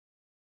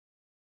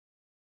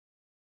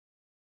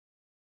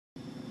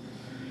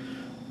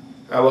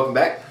Welcome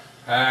back.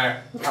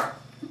 Hi.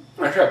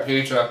 I got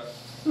pizza.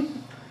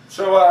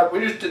 So we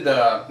just did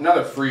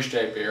another Free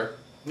State beer.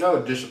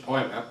 Another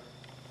disappointment.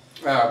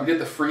 We did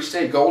the Free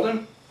State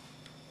Golden,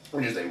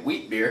 which is a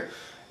wheat beer,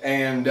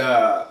 and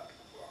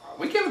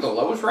we gave it the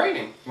lowest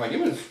rating. Like,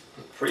 it was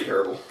Pretty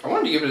terrible. I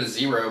wanted to give it a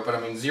 0, but I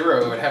mean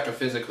 0 would have to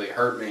physically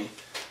hurt me,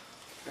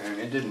 and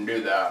it didn't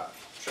do that.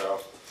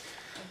 So,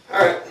 all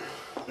right,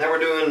 now we're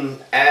doing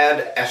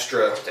Add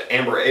Astra to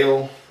Amber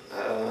Ale.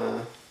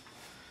 Let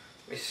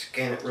me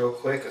scan it real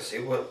quick and see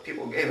what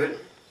people gave it.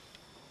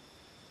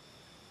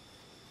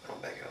 I'll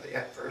back out of the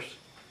app first.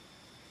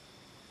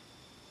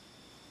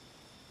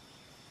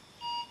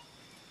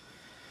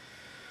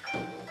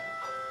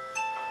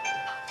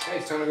 hey,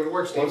 it's time to go to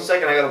work, Steve. 1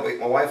 second, I gotta wake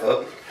my wife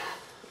up.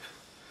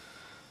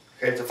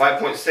 Okay, it's a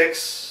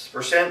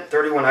 5.6%,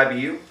 31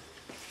 IBU.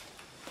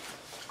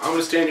 I'm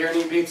gonna stand here and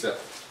eat pizza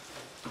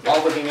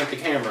while looking at the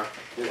camera.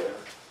 Yeah.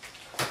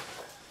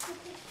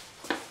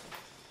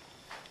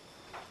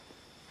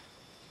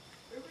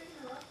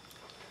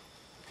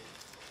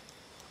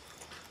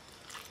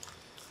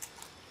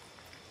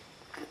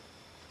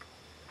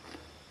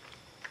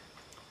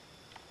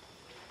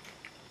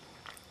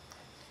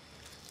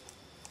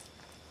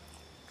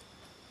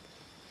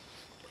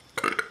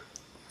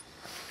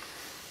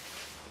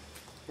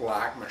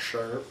 Like my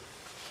shirt.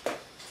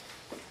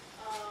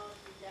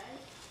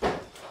 All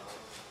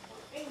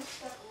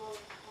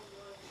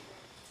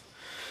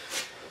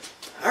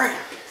right.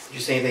 Did you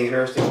see anything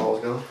interesting while I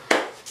was gone?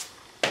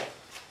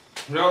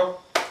 No,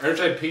 there's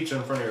a pizza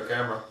in front of your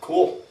camera.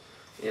 Cool.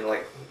 You didn't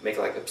like make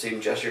like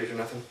obscene gestures or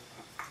nothing?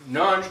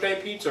 No, I just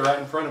ate pizza right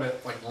in front of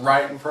it. Like,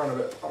 right in front of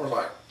it. I was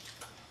like...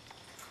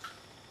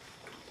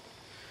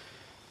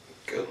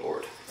 Good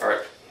Lord. All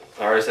right.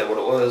 I already said what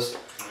it was.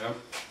 Yep.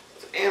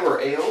 It's Amber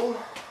Ale.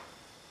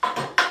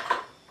 I'm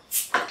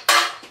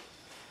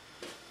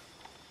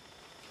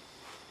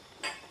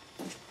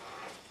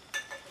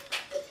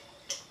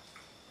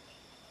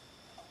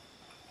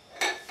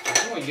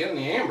only getting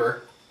the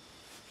amber.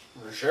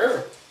 For sure.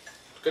 It's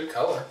good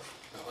color,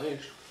 at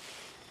least.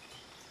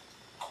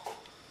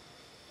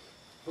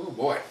 Ooh,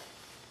 boy.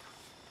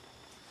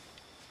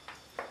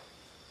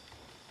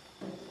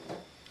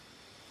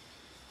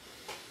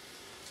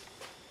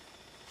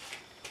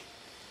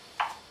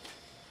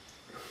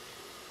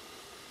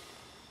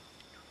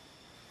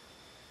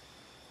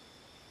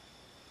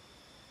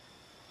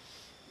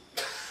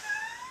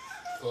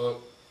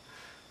 Fuck.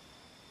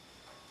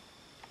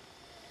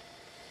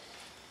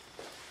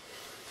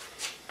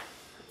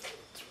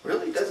 It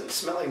really doesn't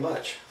smell like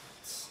much.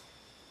 It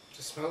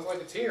just smells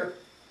like a tear.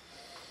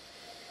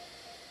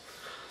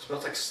 It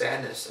smells like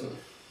sadness and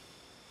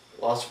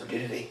lost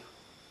virginity.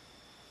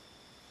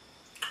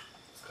 I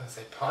was gonna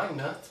say pine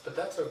nuts, but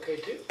that's okay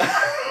too.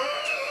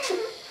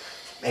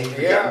 Maybe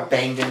you're Yeah. getting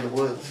banged in the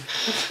woods.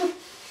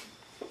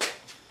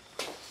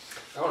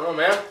 I don't know,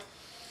 man.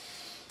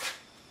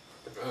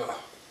 Ugh.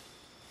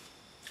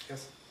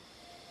 Yes.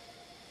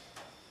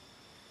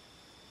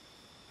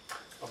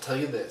 I'll tell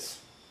you this.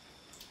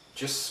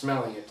 Just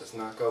smelling it does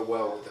not go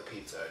well with the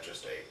pizza I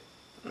just ate.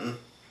 Mm.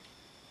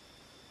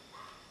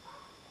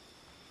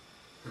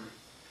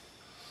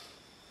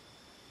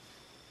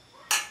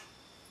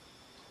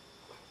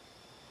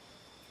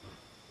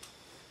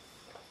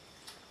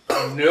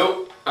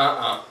 Nope.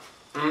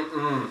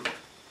 Mm-mm.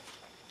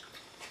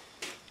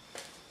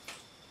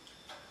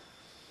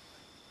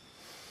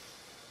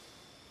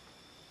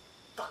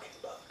 Fucking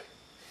bug.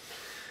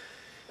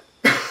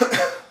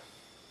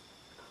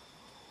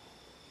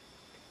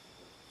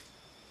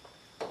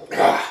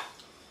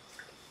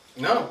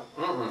 No.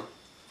 Mm-mm.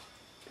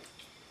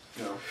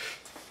 No.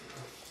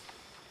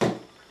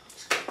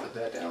 Just put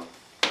that down.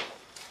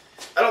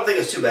 I don't think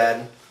it's too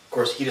bad. Of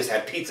course, he just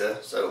had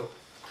pizza, so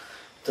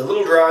it's a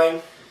little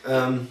dry.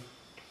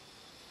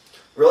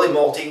 Really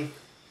malty.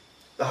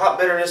 The hot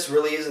bitterness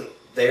really isn't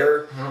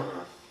there.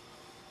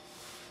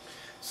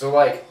 So,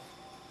 like,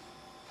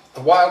 the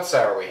wild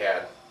sour we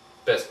had,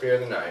 best beer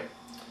of the night.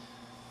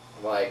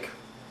 Like,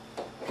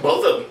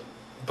 Both of them.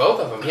 both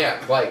of them,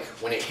 yeah. Like,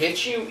 when it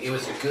hit you, it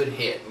was a good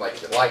hit.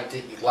 Like, you liked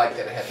it. You liked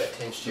that it had that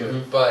tinge to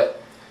it.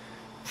 But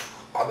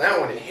on that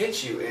one, it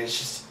hits you, and it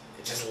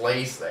just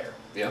lays there.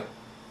 Yeah.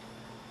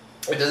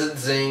 It doesn't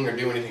zing or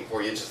do anything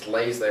for you. It just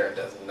lays there and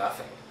does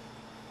nothing.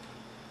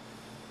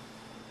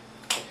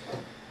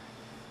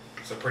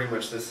 So pretty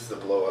much this is the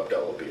blow-up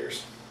dollar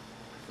beers.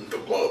 The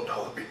blow-up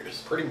dollar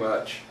beers. Pretty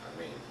much. I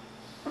mean,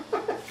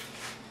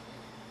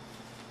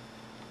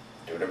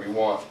 do whatever you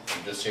want.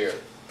 I'm just here.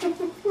 You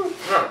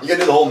gotta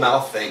do the whole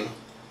mouth thing.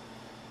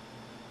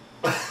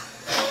 Or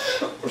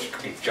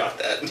screenshot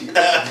that.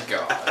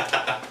 God.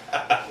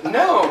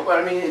 No, but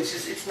I mean,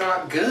 it's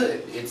not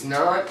good. It's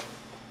not.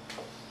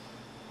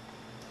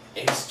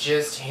 It's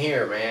just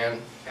here,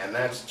 man. And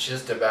that's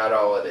just about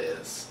all it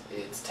is.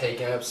 It's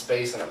taking up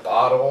space in a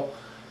bottle.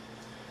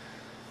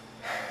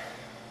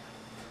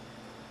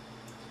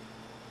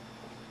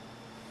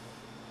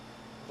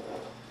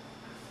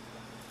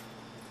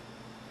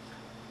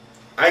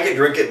 I could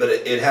drink it, but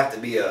it'd have to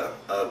be a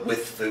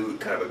with food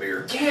kind of a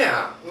beer.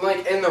 Yeah,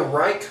 like, and the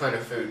right kind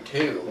of food,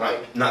 too.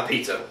 Like, not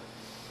pizza.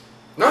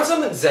 not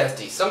something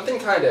zesty, something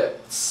kind of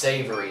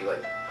savory,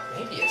 like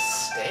maybe a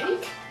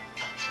steak?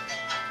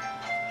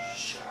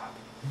 Shut up.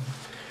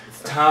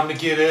 It's time to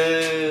get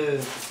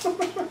it.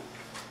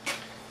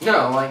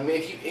 No, like,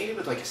 if you ate it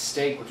with, like, a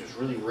steak, which was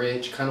really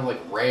rich, kind of,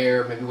 like,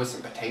 rare, maybe with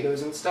some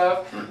potatoes and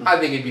stuff, I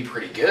think it'd be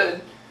pretty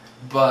good.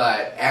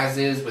 But as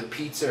is with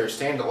pizza or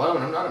standalone,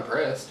 I'm not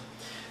impressed.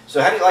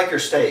 So how do you like your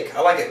steak?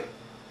 I like it.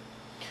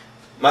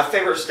 My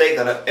favorite steak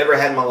that I've ever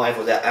had in my life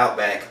was at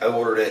Outback. I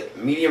ordered it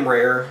medium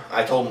rare.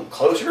 I told them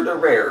closer to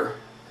rare,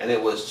 and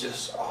it was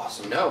just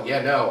awesome. No.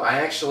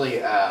 I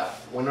actually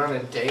went on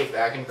a date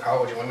back in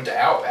college, and we went to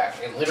Outback,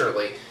 and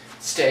literally,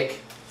 steak,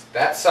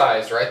 that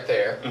size right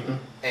there,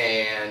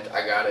 and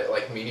I got it,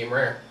 like, medium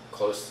rare.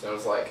 Close. I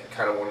was like, I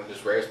kind of wanted it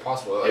as rare as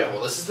possible. Like,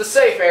 well, this is the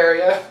safe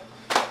area.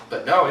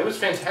 But no, it was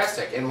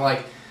fantastic, and,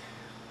 like,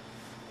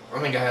 I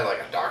think I had, like,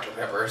 a Dr.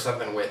 Pepper or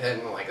something with it,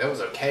 and, like, that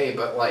was okay,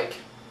 but, like,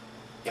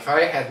 if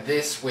I had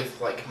this with,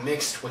 like,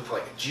 mixed with,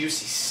 like, a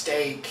juicy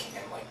steak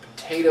and, like,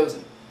 potatoes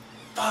and,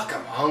 fuck,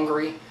 I'm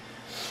hungry,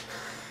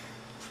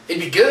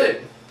 it'd be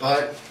good,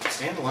 but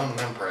standalone,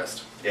 I'm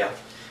impressed. Yeah.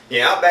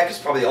 Yeah, Outback is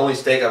probably the only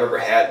steak I've ever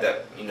had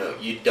that, you know,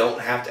 you don't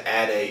have to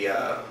add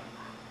a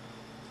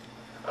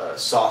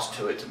sauce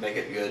to it to make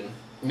it good.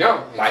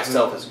 No. By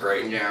itself is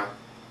great. Yeah.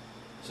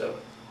 So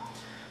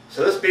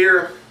this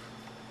beer,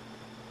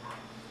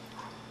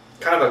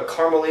 kind of a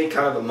caramely,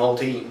 kind of a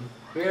malty,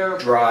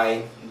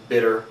 dry,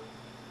 bitter.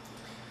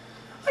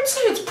 I'd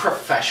say it's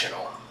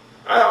professional.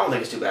 I don't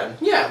think it's too bad.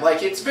 Yeah,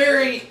 like, it's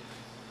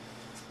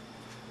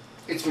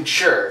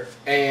mature,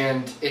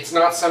 and it's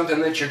not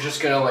something that you're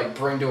just gonna, like,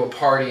 bring to a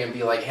party and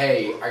be like,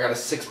 hey, I got a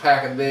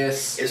 6-pack of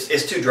this.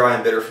 It's too dry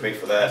and bitter for me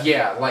for that.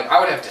 Yeah, like,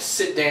 I would have to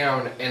sit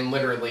down and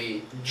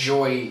literally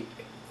enjoy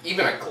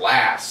even a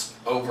glass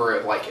over,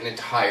 like, an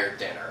entire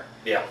dinner.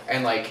 Yeah.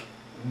 And, like,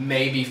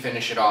 maybe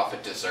finish it off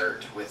at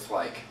dessert with,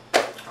 like,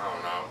 I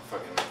don't know,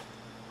 fucking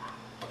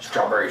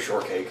strawberry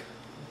shortcake.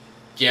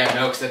 Yeah,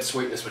 no, because that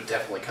sweetness would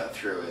definitely cut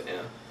through it.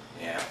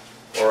 Yeah.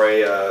 Or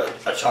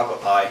a chocolate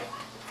pie.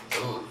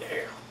 Ooh,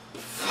 yeah.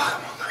 Fuck,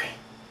 I'm hungry.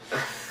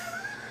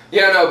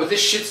 Yeah, no, but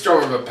this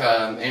shitstorm of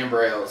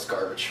amber ale is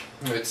garbage.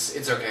 It's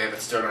okay if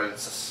it's done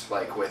it's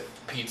like with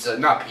pizza.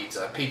 Not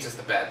pizza. Pizza's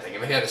the bad thing.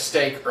 If it had a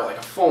steak or like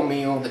a full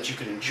meal that you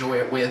could enjoy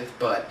it with,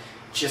 but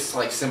just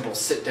like simple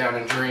sit down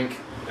and drink,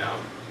 no.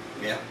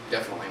 Yeah.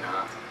 Definitely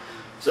not.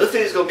 So this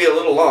video's gonna be a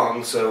little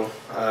long, so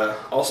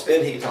I'll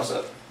spin, he can toss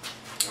up.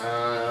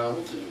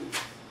 We'll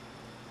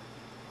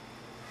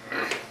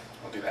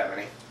do that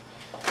many.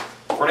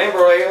 For an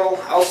amber ale,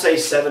 I'll say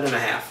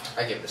 7.5.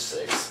 I give it a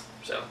 6.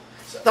 So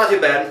not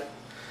too bad.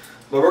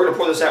 But we're gonna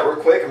pour this out real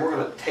quick, and we're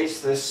gonna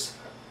taste this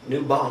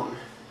new bomb.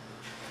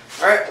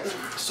 All right.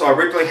 So I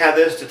originally had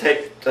this to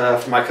take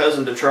for my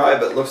cousin to try,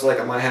 but it looks like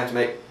I might have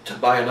to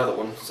buy another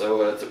one.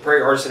 So it's a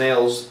Prairie Artisan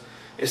Ales.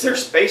 It's their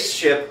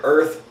Spaceship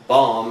Earth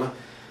Bomb.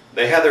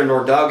 They have their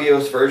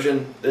Nordagios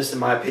version. This, in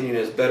my opinion,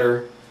 is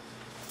better.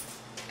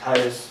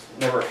 Titus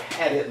never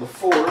had it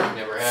before.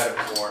 Never had it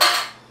before.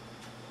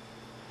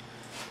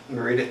 Let me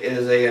read it. It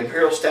is a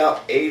Imperial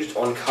Stout aged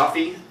on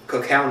coffee,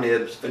 cacao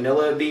nibs,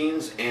 vanilla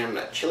beans, and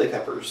chili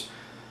peppers.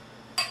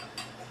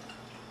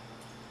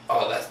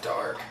 Oh, that's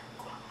dark.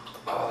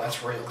 Oh,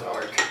 that's real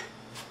dark.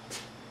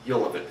 You'll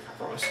love it, I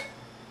promise.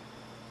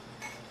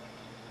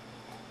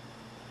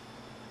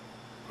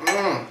 I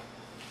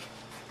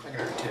can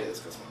already tell you this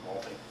because I'm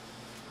malty.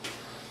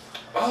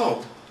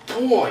 Oh,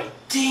 boy,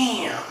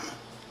 damn.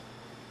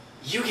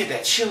 You get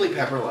that chili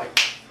pepper like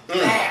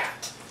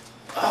that.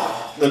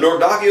 Oh. The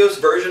Nordagios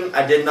version,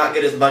 I did not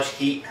get as much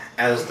heat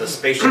as the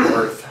Spaceship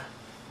Earth.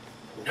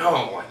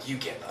 No, like you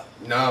get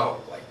no,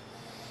 like.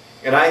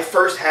 And I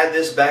first had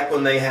this back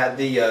when they had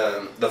the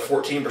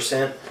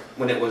 14%,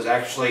 when it was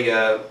actually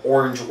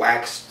orange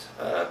waxed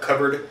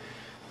covered.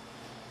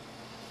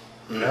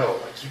 No,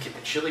 like you get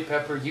the chili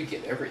pepper, you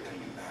get everything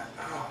in that.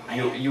 Oh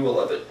man, you will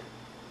love it.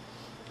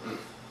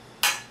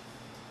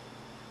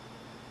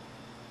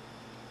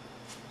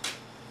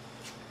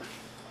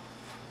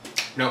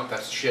 No,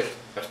 that's shit.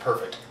 That's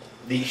perfect.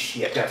 The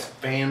shit. That's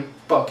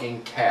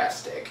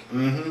fan-fucking-tastic.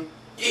 Mm-hmm.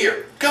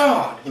 Dear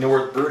God! You know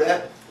where it's brewed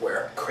at?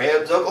 Where?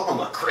 Krebs,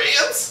 Oklahoma.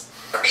 Krebs?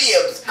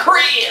 Krebs!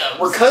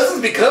 Where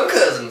cousins become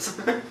cousins.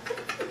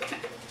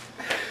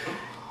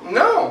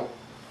 No.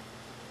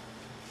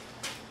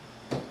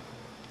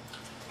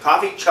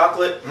 Coffee,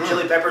 chocolate,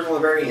 chili peppers on the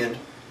very end.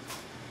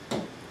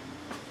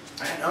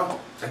 I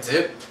know. That's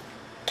it.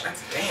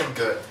 That's damn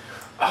good.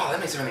 Oh, that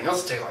makes everything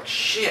else taste like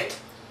shit.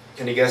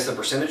 Can you guess the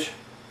percentage?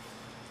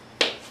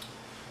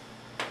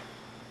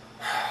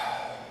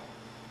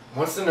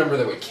 What's the number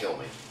that would kill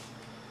me?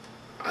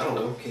 I don't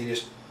know. Can you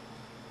just...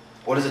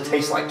 What does it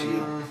taste like to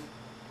you?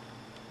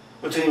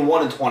 Between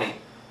 1 and 20.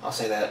 I'll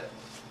say that.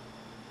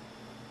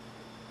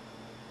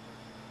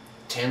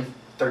 10?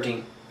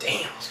 13.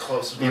 Damn, it's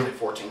close. It's nearly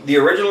 14. The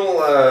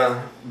original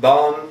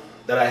bomb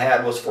that I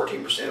had was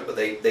 14%, but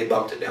they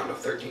bumped it down to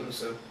 13,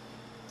 so...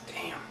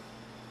 Damn.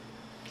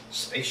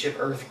 Spaceship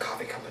Earth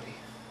Coffee Company.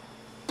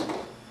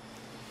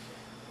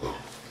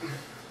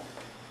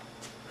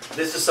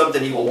 This is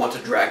something you will want to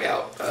drag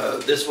out.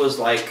 This was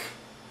like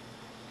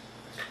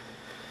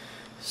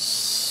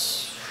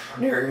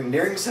nearing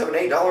 $7,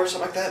 $8,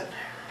 something like that.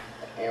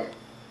 Damn.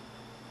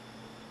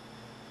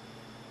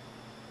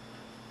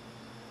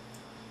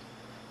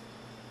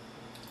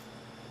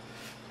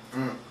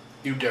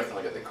 You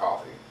definitely get the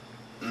coffee.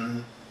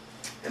 And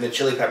the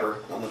chili pepper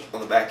on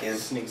the back end.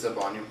 Sneaks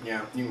up on you.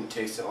 Yeah, you can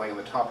taste it like on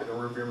the top of the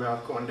roof of your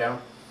mouth going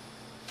down.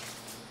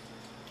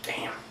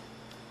 Damn.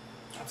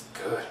 That's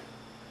good.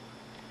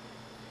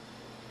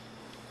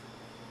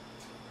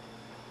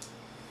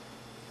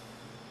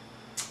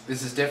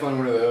 This is definitely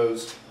one of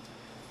those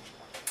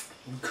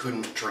you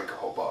couldn't drink a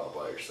whole bottle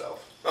by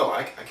yourself. Oh,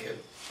 I could.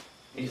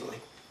 Easily.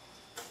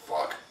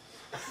 Fuck.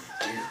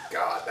 Dear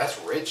God, that's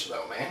rich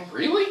though, man.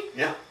 Really?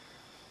 Yeah.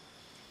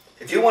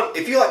 If you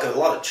like a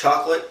lot of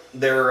chocolate,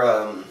 their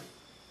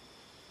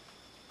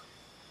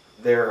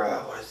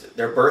what is it?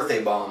 Their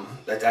birthday bomb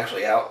that's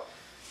actually out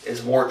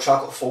is more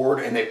chocolate forward,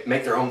 and they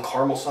make their own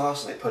caramel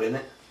sauce and they put in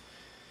it.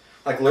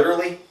 Like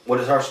literally, when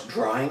it starts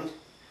drying,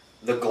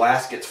 the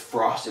glass gets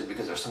frosted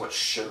because there's so much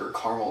sugar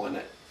caramel in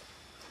it.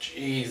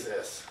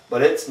 Jesus.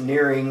 But it's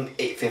nearing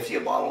 $8.50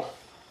 a bottle.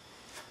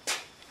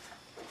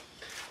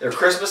 Their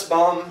Christmas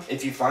bomb,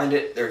 if you find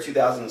it, their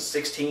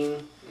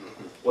 2016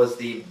 was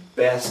the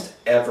best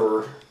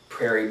ever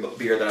prairie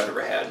beer that I've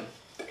ever had.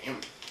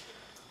 Damn.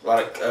 A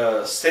lot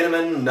of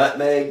cinnamon,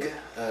 nutmeg,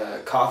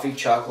 coffee,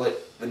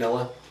 chocolate,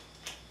 vanilla.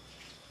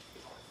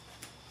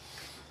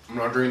 I'm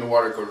not drinking the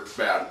water because it's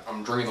bad.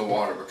 I'm drinking the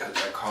water because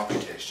that coffee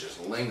taste just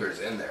lingers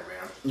in there,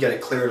 man. You gotta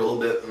clear it a little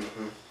bit.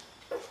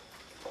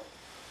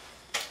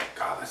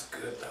 God, that's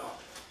good though.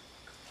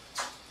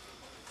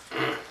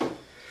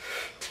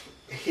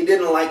 He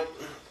didn't like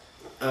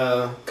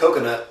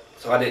coconut,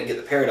 so I didn't get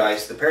the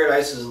Paradise. The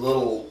Paradise is a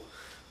little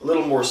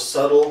more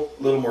subtle,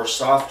 a little more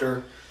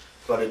softer,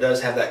 but it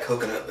does have that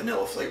coconut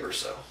vanilla flavor.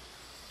 So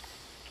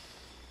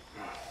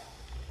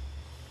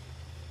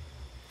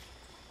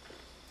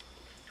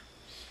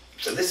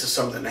this is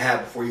something to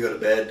have before you go to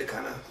bed, to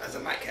kind of as a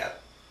nightcap.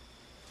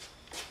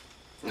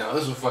 No,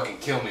 this would fucking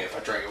kill me if I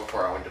drank it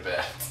before I went to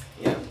bed.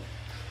 Yeah.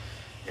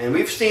 And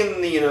we've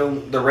seen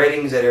the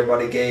ratings that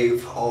everybody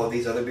gave all of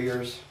these other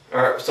beers.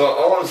 All right, so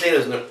all I'm saying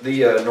is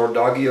the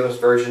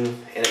Nordagios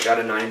version, and it got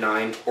a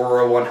 99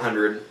 or a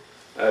 100,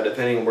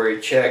 depending on where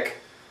you check.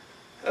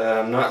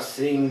 I'm not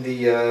seeing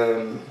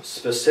the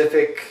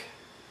specific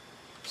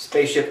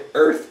Spaceship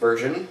Earth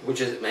version, which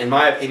is, in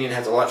my opinion,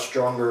 has a lot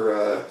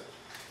stronger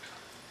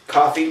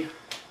coffee.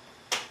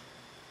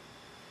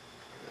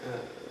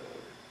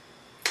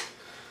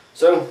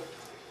 So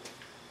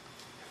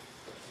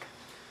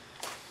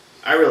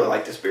I really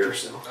like this beer.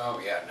 So. Oh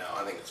yeah, no,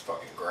 I think it's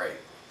fucking great.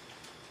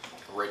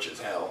 Rich as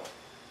hell.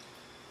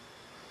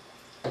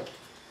 I'll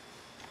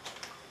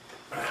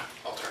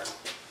turn.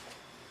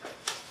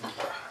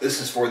 This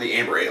is for the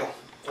amber ale.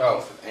 Oh,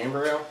 for the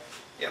amber ale?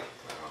 Yeah.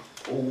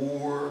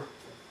 Or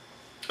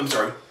I'm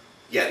sorry.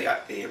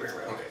 Yeah, the amber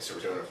ale. Okay, so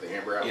we're doing it for the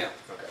amber ale? Yeah.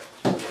 Okay.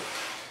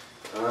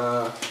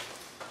 I'll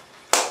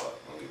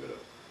leave it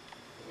up.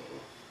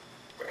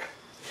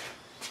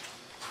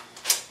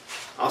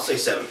 I'll say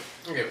 7.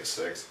 I'll give it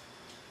 6.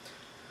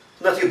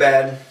 Not too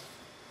bad.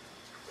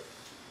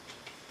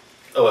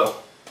 Oh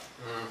well.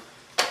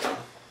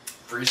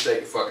 Free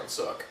steak fucking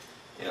suck.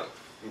 Yeah.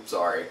 I'm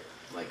sorry.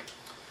 Like,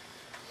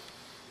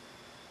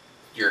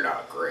 you're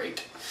not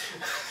great.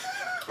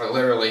 I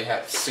literally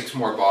have 6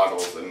 more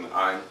bottles, and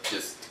I'm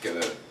just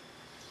gonna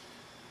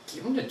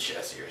give them to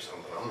Jesse or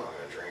something. I'm not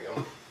gonna drink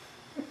them.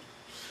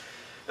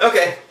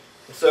 Okay.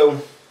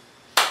 So,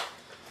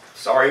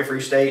 sorry,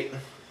 Free State.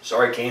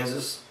 Sorry,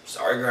 Kansas.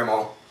 Sorry,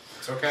 Grandma.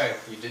 It's okay.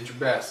 You did your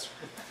best.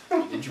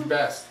 You did your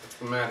best.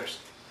 That's what matters.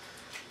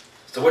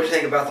 So, what'd you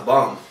think about the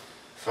bomb?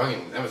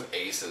 Fucking, that was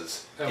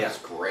aces. That was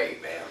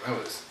great, man. That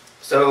was.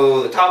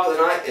 So, the top of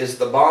the night is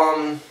the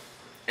bomb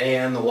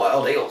and the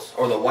wild ales,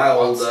 or the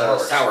wild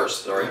sours.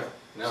 Sorry. Yeah.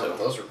 No, So,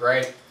 those were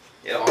great.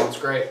 Yep. Bomb's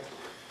great.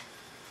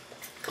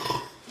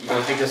 You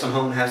want to take this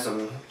home and have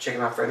some chicken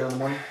Alfredo in the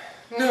morning?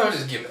 No,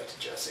 just give that to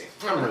Jesse.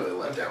 I'm really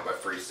let down by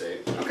Free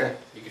State. Okay.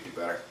 You could do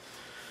better.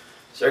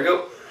 So there you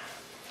go.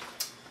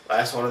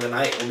 Last one of the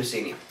night. We'll be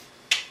seeing you.